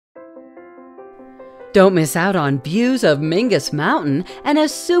Don't miss out on views of Mingus Mountain and a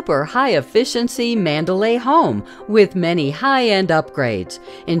super high-efficiency Mandalay home with many high-end upgrades.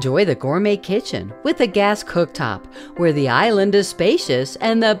 Enjoy the gourmet kitchen with a gas cooktop, where the island is spacious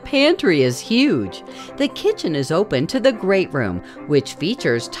and the pantry is huge. The kitchen is open to the great room, which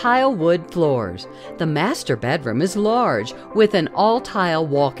features tile wood floors. The master bedroom is large, with an all-tile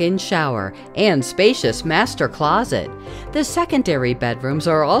walk-in shower and spacious master closet. The secondary bedrooms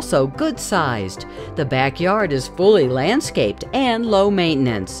are also good-sized. The backyard is fully landscaped and low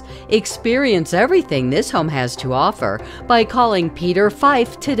maintenance. Experience everything this home has to offer by calling Peter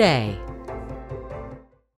Fife today.